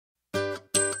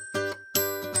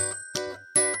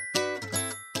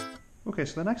Okay,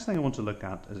 so the next thing I want to look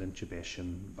at is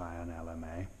intubation via an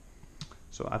LMA.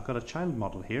 So I've got a child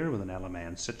model here with an LMA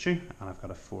in situ, and I've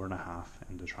got a 4.5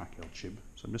 endotracheal tube.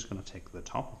 So I'm just going to take the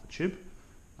top of the tube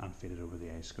and feed it over the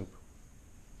A-scope.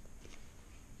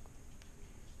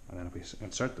 And then if we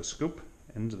insert the scope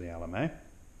into the LMA,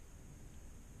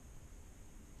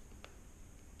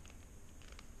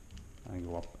 and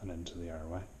go up and into the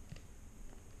airway.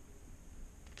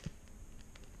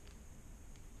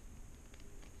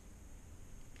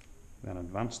 Then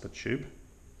advance the tube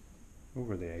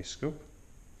over the A-scope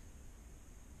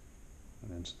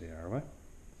and into the airway.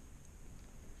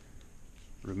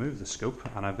 Remove the scope,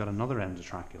 and I've got another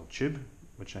endotracheal tube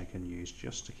which I can use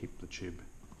just to keep the tube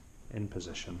in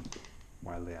position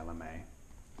while the LMA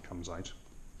comes out.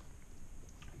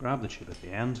 Grab the tube at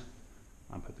the end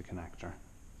and put the connector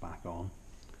back on.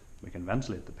 We can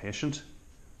ventilate the patient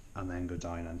and then go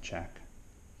down and check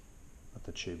that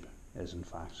the tube is in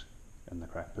fact in the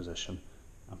correct position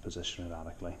and position it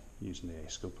adequately using the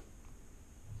A-scope.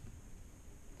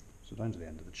 So down to the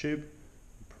end of the tube,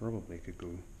 probably could go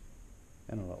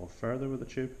in a little further with the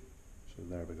tube. So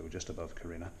there we go, just above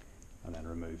carina, and then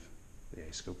remove the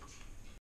A-scope.